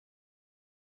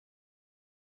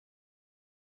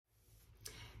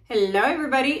Hello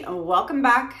everybody, welcome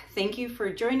back. Thank you for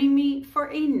joining me for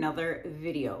another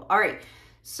video. All right,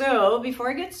 so before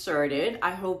I get started,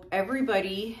 I hope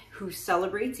everybody who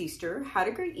celebrates Easter had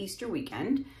a great Easter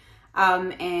weekend.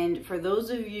 And for those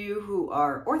of you who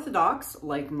are Orthodox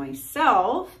like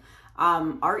myself,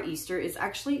 our Easter is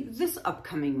actually this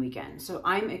upcoming weekend. So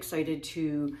I'm excited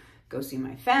to go see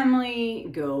my family,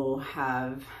 go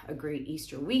have a great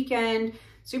Easter weekend.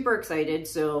 Super excited.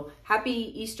 So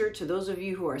happy Easter to those of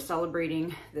you who are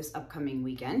celebrating this upcoming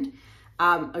weekend.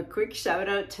 A quick shout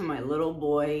out to my little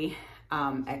boy,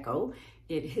 Echo.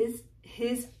 It is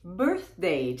his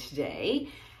birthday today.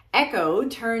 Echo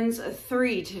turns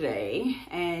 3 today.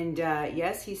 And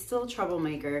yes, he's still a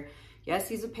troublemaker. Yes,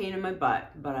 he's a pain in my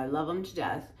butt, but I love him to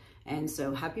death. And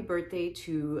so happy birthday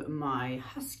to my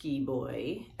husky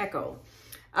boy, Echo.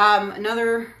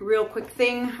 Another real quick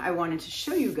thing I wanted to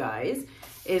show you guys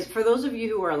is for those of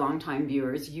you who are longtime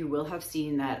viewers, you will have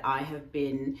seen that I have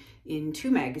been in 2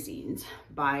 magazines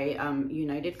by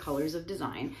United Colors of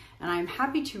Design, and I'm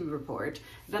happy to report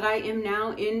that I am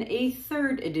now in a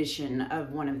 3rd edition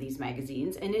of one of these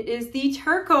magazines, and it is the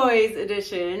Turquoise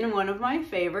edition, one of my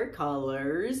favorite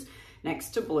colors next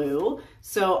to blue.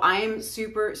 So I am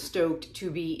super stoked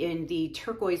to be in the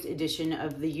Turquoise edition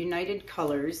of the United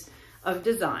Colors of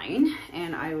Design,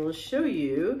 and I will show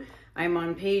you. I'm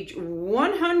on page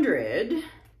 100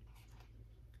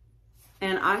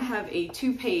 and I have a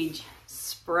 2-page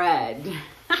spread.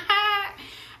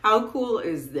 How cool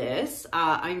is this?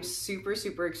 I'm super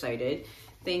excited.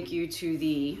 Thank you to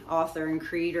the author and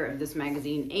creator of this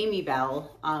magazine, Amy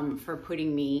Bell, for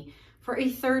putting me for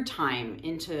a 3rd time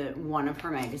into one of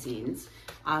her magazines.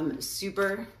 Oh,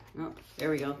 there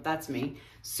we go, that's me.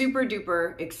 Super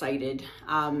duper excited.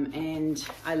 And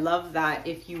I love that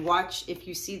if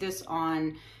you see this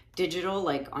on digital,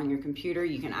 like on your computer,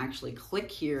 you can actually click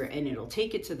here and it'll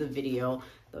take it to the video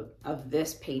of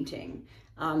this painting.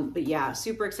 But yeah,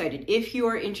 super excited. If you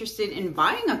are interested in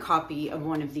buying a copy of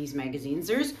one of these magazines,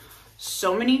 there's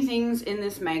so many things in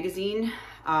this magazine,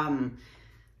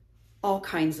 all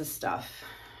kinds of stuff.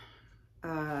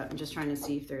 I'm just trying to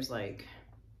see if there's like,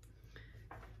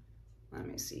 let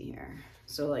me see here.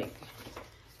 So like,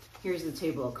 here's the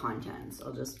table of contents.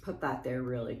 I'll just put that there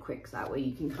really quick. So that way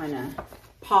you can kind of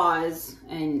pause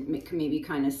and maybe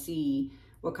kind of see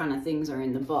what kind of things are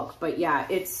in the book. But yeah,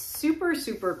 it's super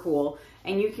cool.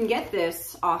 And you can get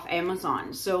this off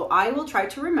Amazon. So I will try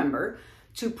to remember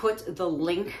to put the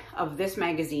link of this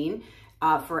magazine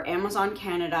for Amazon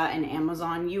Canada and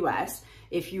Amazon US.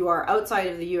 If you are outside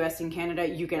of the US and Canada,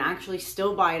 you can actually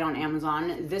still buy it on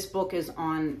Amazon. This book is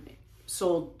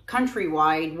sold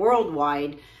countrywide,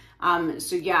 worldwide.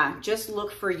 So yeah, just look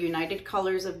for United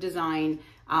Colors of Design,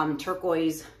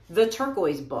 Turquoise, the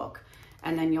Turquoise book,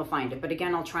 and then you'll find it. But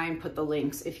again, I'll try and put the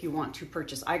links if you want to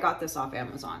purchase. I got this off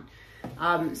Amazon.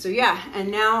 So yeah,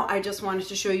 and now I just wanted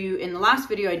to show you, in the last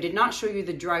video, I did not show you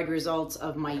the dried results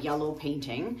of my yellow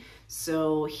painting.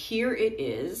 So here it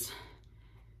is.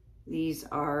 These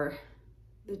are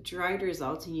the dried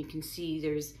results, and you can see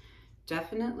there's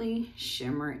definitely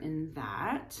shimmer in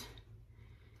that.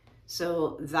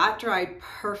 So that dried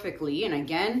perfectly. And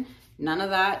again, none of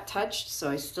that touched. So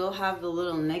I still have the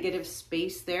little negative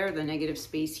space there, the negative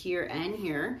space here and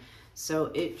here. So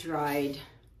it dried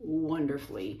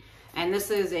wonderfully. And this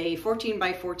is a 14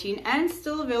 by 14 and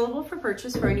still available for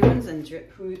purchase for anyone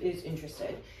who is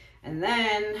interested. And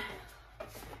then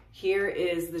here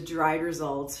is the dried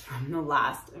results from the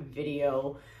last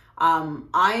video.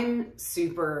 I'm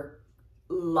super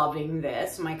loving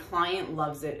this. My client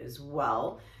loves it as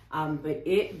well, but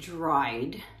it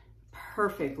dried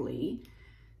perfectly.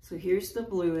 So here's the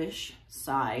bluish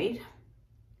side.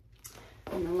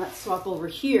 And then let's swap over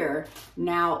here.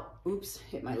 Now, oops,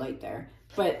 hit my light there.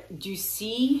 But do you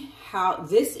see how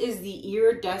this is the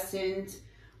Iridescent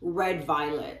Red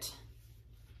Violet,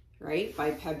 right?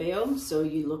 By Pebeo. So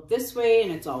you look this way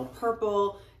and it's all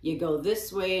purple. You go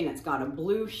this way and it's got a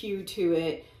blue hue to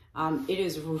it. It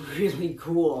is really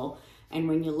cool. And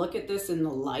when you look at this in the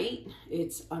light,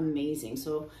 it's amazing.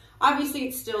 So obviously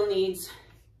it still needs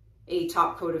a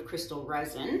top coat of crystal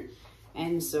resin.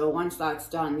 And so once that's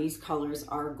done, these colors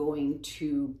are going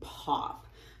to pop.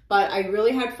 But I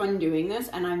really had fun doing this,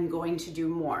 and I'm going to do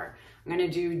more. I'm going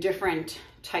to do different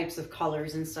types of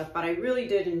colors and stuff, but I really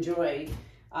did enjoy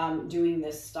doing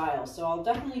this style. So I'll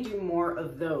definitely do more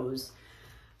of those.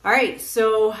 All right,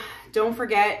 so don't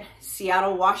forget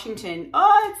Seattle, Washington.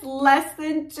 Oh, it's less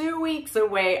than 2 weeks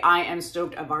away. I am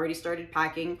stoked. I've already started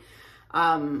packing.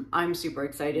 I'm super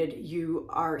excited. You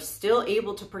are still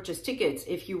able to purchase tickets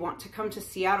if you want to come to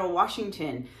Seattle,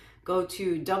 Washington. go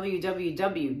to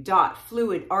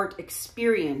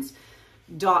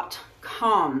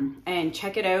www.fluidartexperience.com and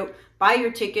check it out. Buy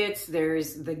your tickets.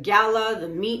 There's the gala, the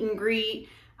meet and greet.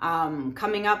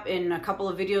 Coming up in a couple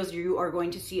of videos, you are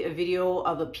going to see a video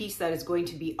of a piece that is going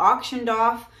to be auctioned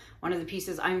off. One of the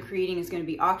pieces I'm creating is going to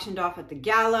be auctioned off at the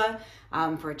gala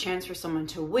for a chance for someone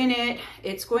to win it.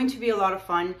 It's going to be a lot of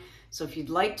fun. So if you'd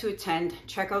like to attend,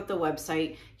 check out the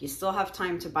website. You still have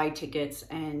time to buy tickets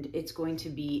and it's going to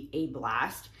be a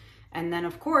blast. And then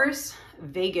of course,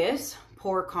 Vegas,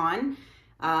 PourCon,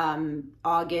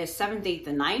 August 7th, 8th,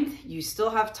 and 9th. You still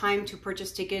have time to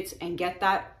purchase tickets and get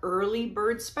that early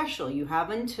bird special. You have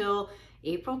until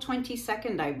April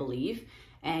 22nd, I believe,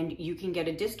 and you can get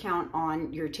a discount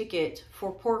on your ticket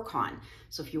for PourCon.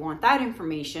 So if you want that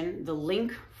information, the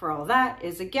link for all that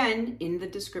is again in the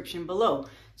description below.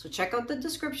 So check out the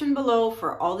description below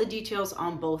for all the details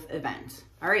on both events.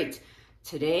 All right,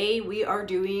 today we are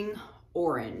doing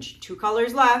orange. 2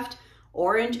 colors left,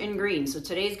 orange and green. So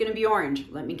today's gonna be orange.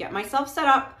 Let me get myself set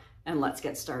up and let's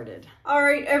get started. All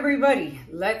right, everybody,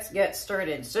 let's get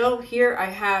started. So here I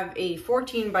have a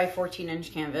 14 by 14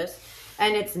 inch canvas,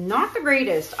 and it's not the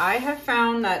greatest. I have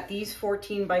found that these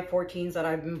 14 by 14s that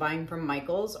I've been buying from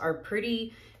Michaels are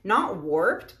pretty, not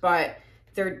warped, but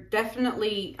they're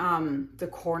definitely, the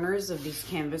corners of these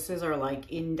canvases are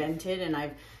like indented, and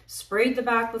I've sprayed the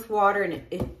back with water and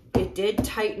it did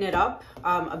tighten it up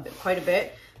quite a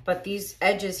bit. But these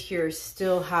edges here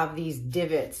still have these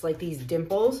divots, like these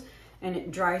dimples, and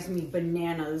it drives me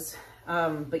bananas.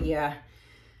 But yeah,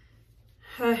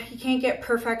 you can't get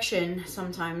perfection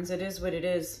sometimes. It is what it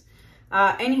is.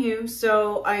 Anywho,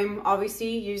 so I'm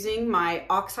obviously using my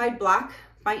Oxide Black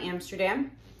by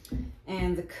Amsterdam.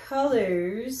 And the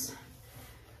colors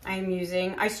I'm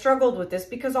using, I struggled with this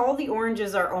because all the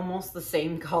oranges are almost the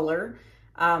same color.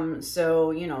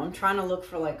 So, you know, I'm trying to look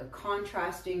for like a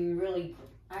contrasting, really...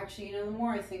 Actually, you know, the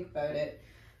more I think about it,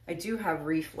 I do have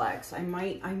Reflex. I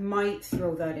might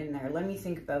throw that in there. Let me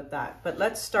think about that. But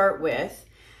let's start with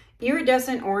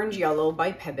Iridescent Orange Yellow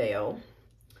by Pebeo.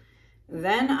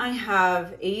 Then I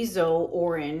have Azo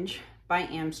Orange by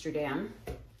Amsterdam.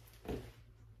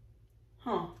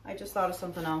 I just thought of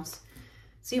something else.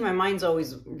 See, my mind's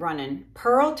always running.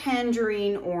 Pearl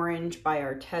Tangerine Orange by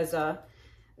Arteza.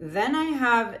 Then I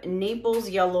have Naples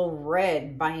Yellow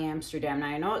Red by Amsterdam. Now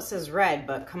I know it says red,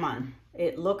 but come on,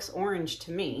 it looks orange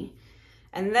to me.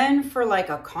 And then for like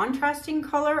a contrasting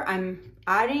color, I'm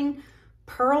adding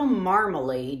Pearl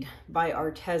Marmalade by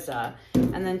Arteza.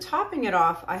 And then topping it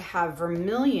off, I have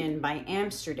Vermilion by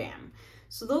Amsterdam.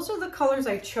 So those are the colors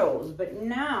I chose, but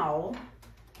now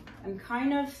I'm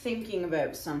kind of thinking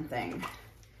about something.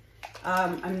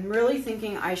 I'm really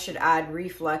thinking I should add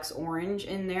Reflex Orange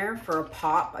in there for a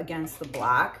pop against the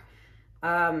black.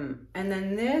 And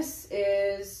then this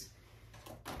is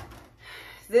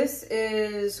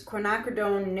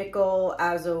Quinacridone Nickel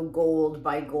Azo Gold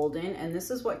by Golden. And this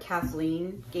is what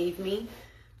Kathleen gave me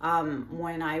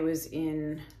when I was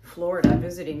in Florida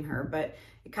visiting her. But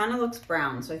it kind of looks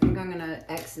brown, so I think I'm going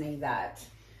to X-nay that.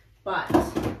 But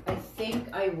I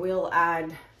think I will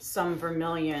add some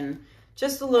Vermilion,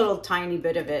 just a little tiny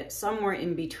bit of it, somewhere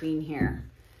in between here.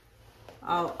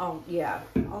 I'll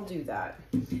do that.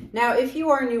 Now, if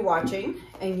you are new watching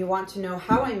and you want to know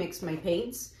how I mix my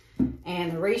paints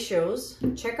and the ratios,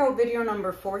 check out video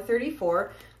number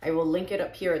 434. I will link it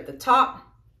up here at the top.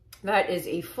 That is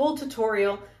a full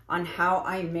tutorial on how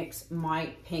I mix my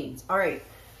paints. All right,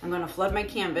 I'm gonna flood my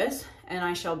canvas and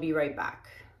I shall be right back.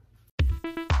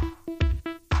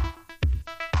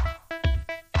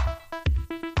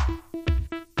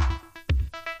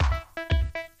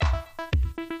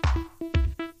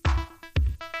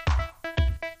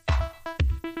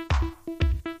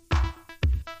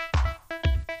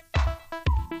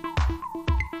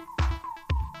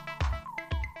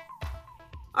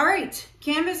 All right,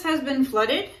 canvas has been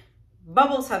flooded,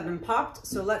 bubbles have been popped,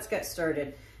 so let's get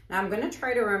started. Now I'm gonna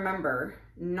try to remember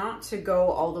not to go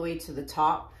all the way to the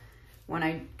top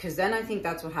because then I think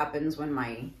that's what happens when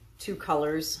my 2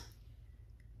 colors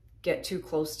get too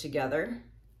close together.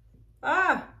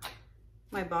 Ah,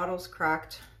 my bottle's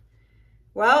cracked.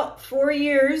 Well, 4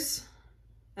 years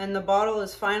and the bottle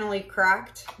is finally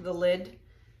cracked, the lid,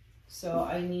 so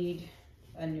I need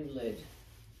a new lid.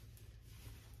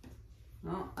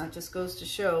 Well, that just goes to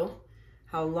show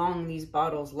how long these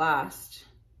bottles last.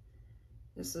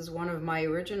 This is one of my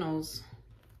originals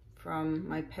from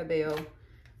my Pebeo.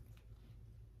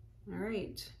 All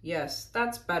right, yes,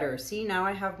 that's better. See, now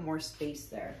I have more space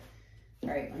there. All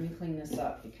right, let me clean this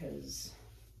up because,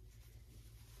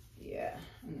 yeah,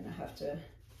 I'm gonna have to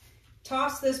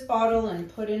toss this bottle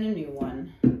and put in a new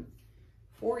one.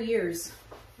 4 years,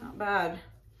 not bad.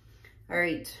 All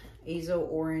right, Azo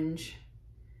Orange.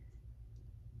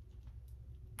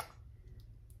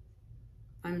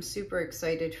 I'm super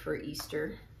excited for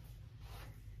Easter.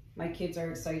 My kids are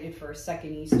excited for a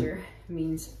second Easter. It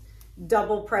means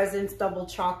double presents, double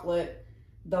chocolate,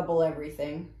 double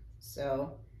everything.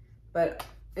 So, but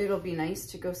it'll be nice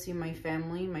to go see my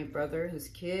family, my brother, his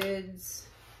kids,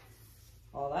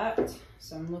 all that.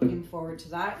 So I'm looking forward to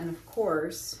that. And of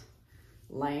course,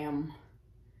 lamb.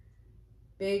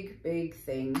 Big, big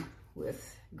thing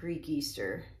with Greek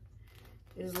Easter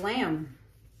is lamb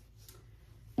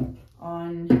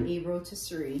on a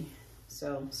rotisserie.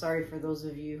 So sorry for those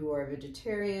of you who are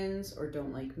vegetarians or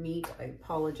don't like meat. I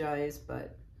apologize,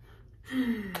 but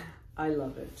I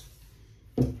love it.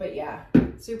 But yeah,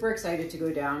 super excited to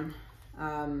go down.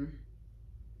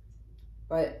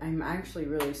 But I'm actually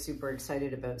really super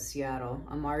excited about Seattle.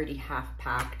 I'm already half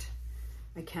packed.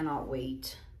 I cannot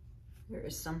wait. There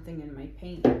is something in my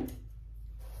paint.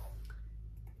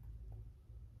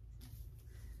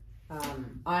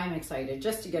 I'm excited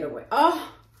just to get away.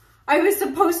 Oh, I was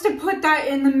supposed to put that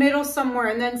in the middle somewhere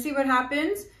and then see what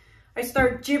happens. I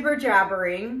start jibber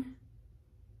jabbering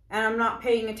and I'm not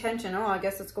paying attention. Oh, I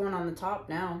guess it's going on the top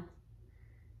now.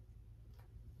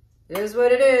 It is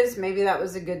what it is. Maybe that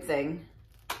was a good thing.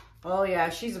 Oh yeah,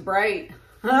 she's bright.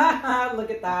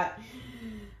 Look at that.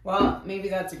 Well, maybe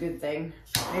that's a good thing.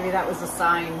 Maybe that was a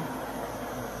sign.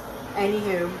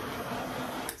 Anywho,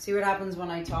 see what happens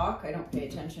when I talk? I don't pay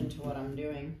attention to what I'm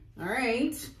doing. All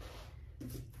right.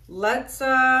 Let's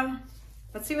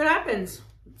see what happens.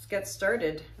 Let's get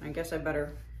started. I guess I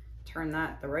better turn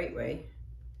that the right way.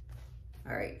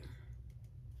 All right.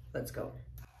 Let's go.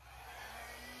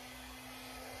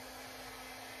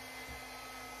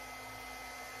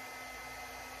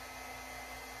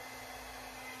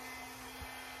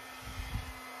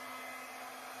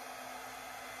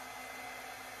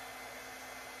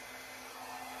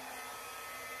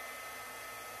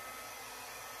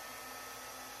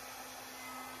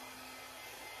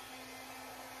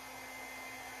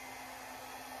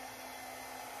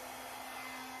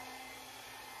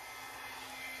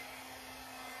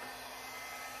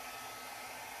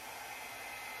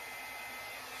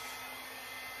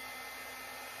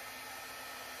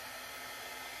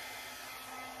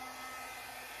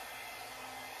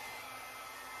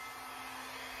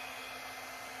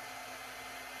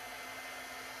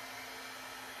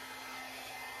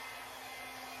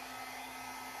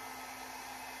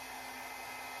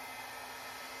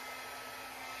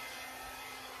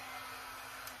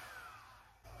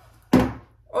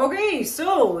 Okay,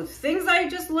 so things I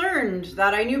just learned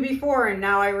that I knew before and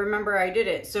now I remember I did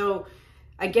it. So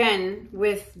again,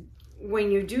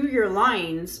 when you do your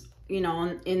lines, you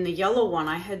know, in the yellow one,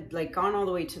 I had like gone all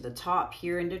the way to the top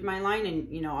here and did my line.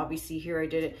 And, you know, obviously here I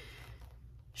did it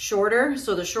shorter.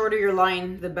 So the shorter your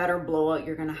line, the better blowout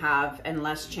you're going to have and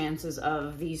less chances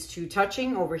of these two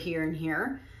touching over here and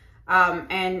here.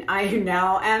 And I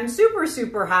now am super,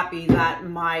 super happy that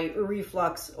my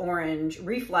Reflex Orange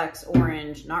went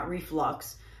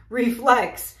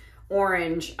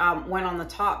on the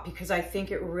top because I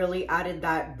think it really added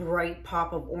that bright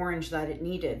pop of orange that it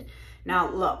needed. Now,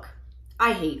 look,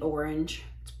 I hate orange.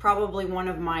 It's probably one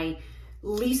of my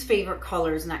least favorite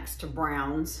colors next to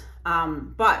browns.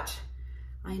 But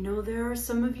I know there are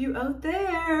some of you out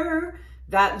there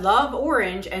that love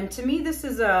orange. And to me, this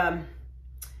is a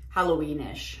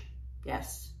Halloweenish.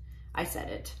 Yes, I said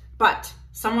it. But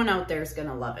someone out there is going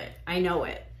to love it. I know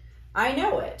it. I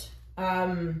know it.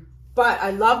 But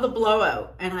I love the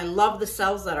blowout and I love the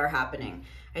cells that are happening.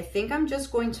 I think I'm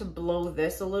just going to blow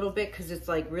this a little bit because it's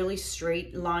like really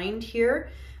straight lined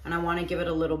here. And I want to give it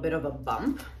a little bit of a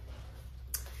bump.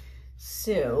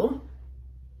 So,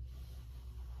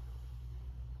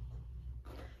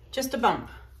 just a bump,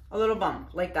 a little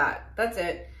bump like that. That's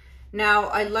it. Now,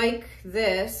 I like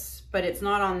this, but it's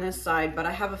not on this side, but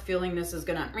I have a feeling this is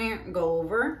gonna go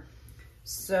over.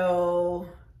 So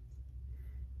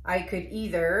I could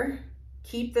either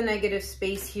keep the negative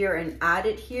space here and add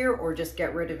it here or just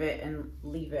get rid of it and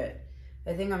leave it.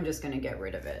 I think I'm just gonna get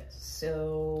rid of it.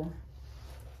 So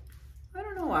I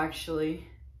don't know, actually.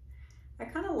 I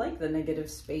kind of like the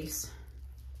negative space.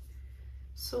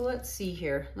 So let's see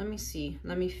here. Let me see.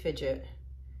 Let me fidget.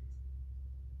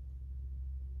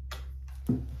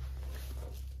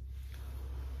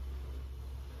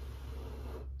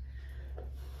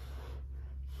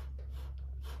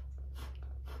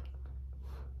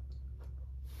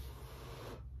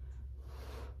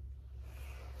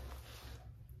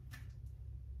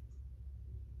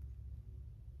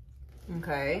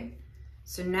 Okay,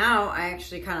 So now I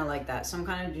actually kind of like that. So I'm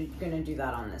kind of gonna do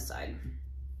that on this side.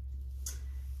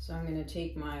 So I'm gonna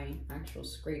take my actual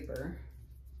scraper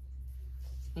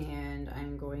and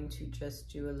I'm going to just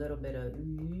do a little bit of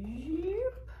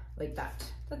like that.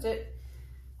 That's it.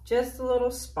 Just a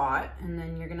little spot, and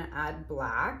then you're gonna add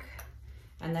black,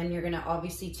 and then you're gonna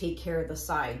obviously take care of the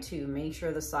side too. Make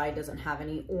sure the side doesn't have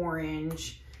any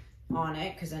orange on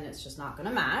it, because then it's just not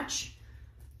gonna match.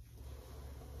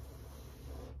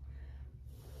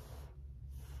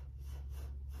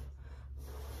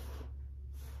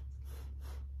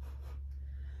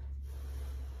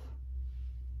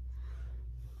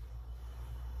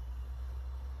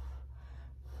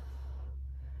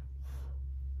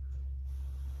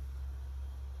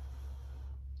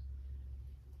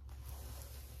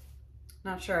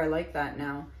 Not sure I like that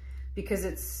now, because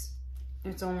it's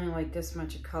only like this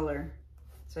much of color.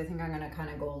 So I think I'm gonna kind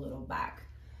of go a little back.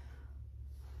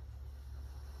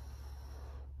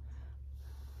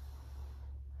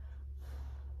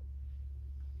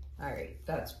 All right,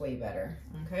 that's way better.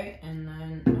 Okay, and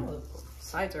then, oh, the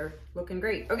sides are looking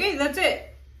great. Okay, that's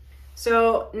it.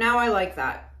 So now I like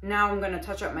that. Now I'm gonna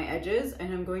touch up my edges,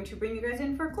 and I'm going to bring you guys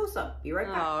in for a close-up. Be right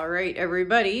back. All right,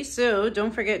 everybody. So don't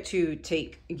forget to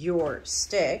take your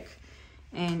stick,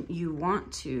 and you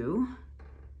want to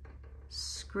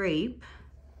scrape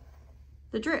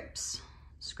the drips.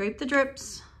 Scrape the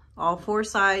drips, all 4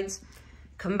 sides.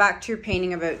 Come back to your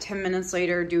painting about 10 minutes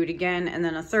later, do it again, and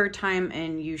then a 3rd time,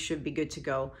 and you should be good to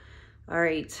go. All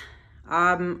right,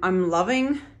 I'm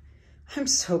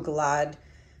so glad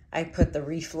I put the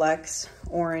Reflex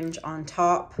orange on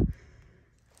top.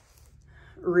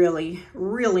 Really,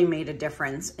 really made a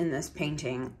difference in this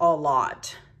painting, a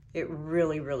lot. It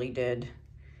really, really did.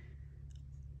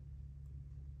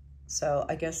 So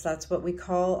I guess that's what we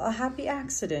call a happy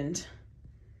accident,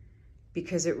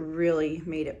 because it really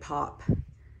made it pop.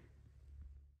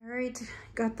 All right,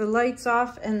 got the lights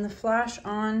off and the flash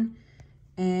on,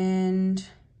 and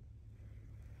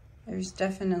there's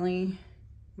definitely,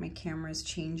 my camera's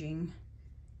changing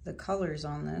the colors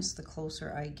on this the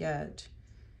closer I get,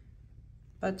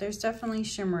 but there's definitely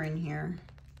shimmer in here.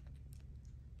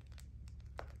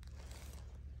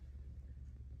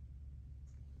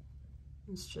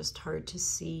 It's just hard to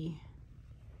see.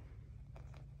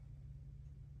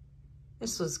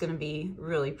 This was gonna be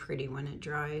really pretty when it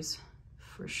dries,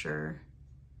 for sure.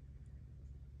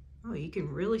 Oh, you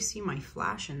can really see my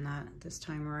flash in that this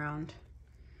time around.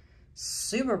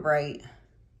 Super bright.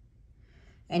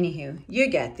 Anywho, you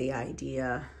get the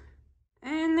idea.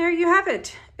 And there you have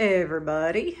it,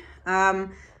 everybody.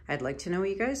 I'd like to know what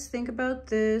you guys think about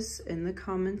this in the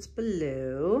comments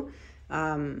below.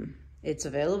 It's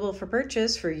available for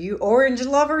purchase for you orange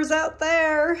lovers out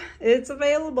there. It's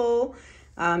available.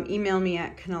 Email me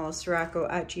at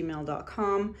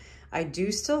kanellaciraco@gmail.com. I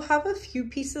do still have a few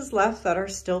pieces left that are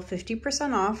still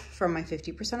 50% off from my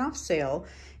 50% off sale.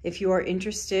 If you are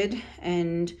interested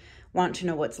and want to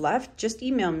know what's left, just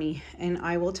email me and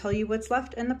I will tell you what's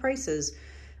left and the prices.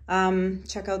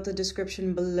 Check out the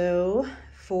description below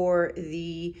for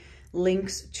the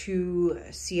links to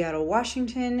Seattle,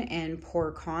 Washington and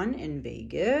PourCon in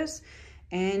Vegas.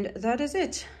 And that is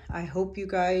it. I hope you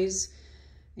guys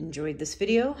enjoyed this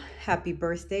video. Happy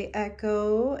birthday,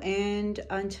 Echo. And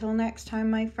until next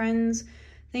time, my friends,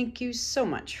 thank you so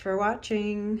much for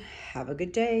watching. Have a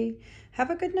good day. Have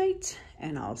a good night.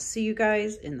 And I'll see you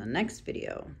guys in the next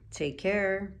video. Take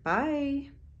care. Bye.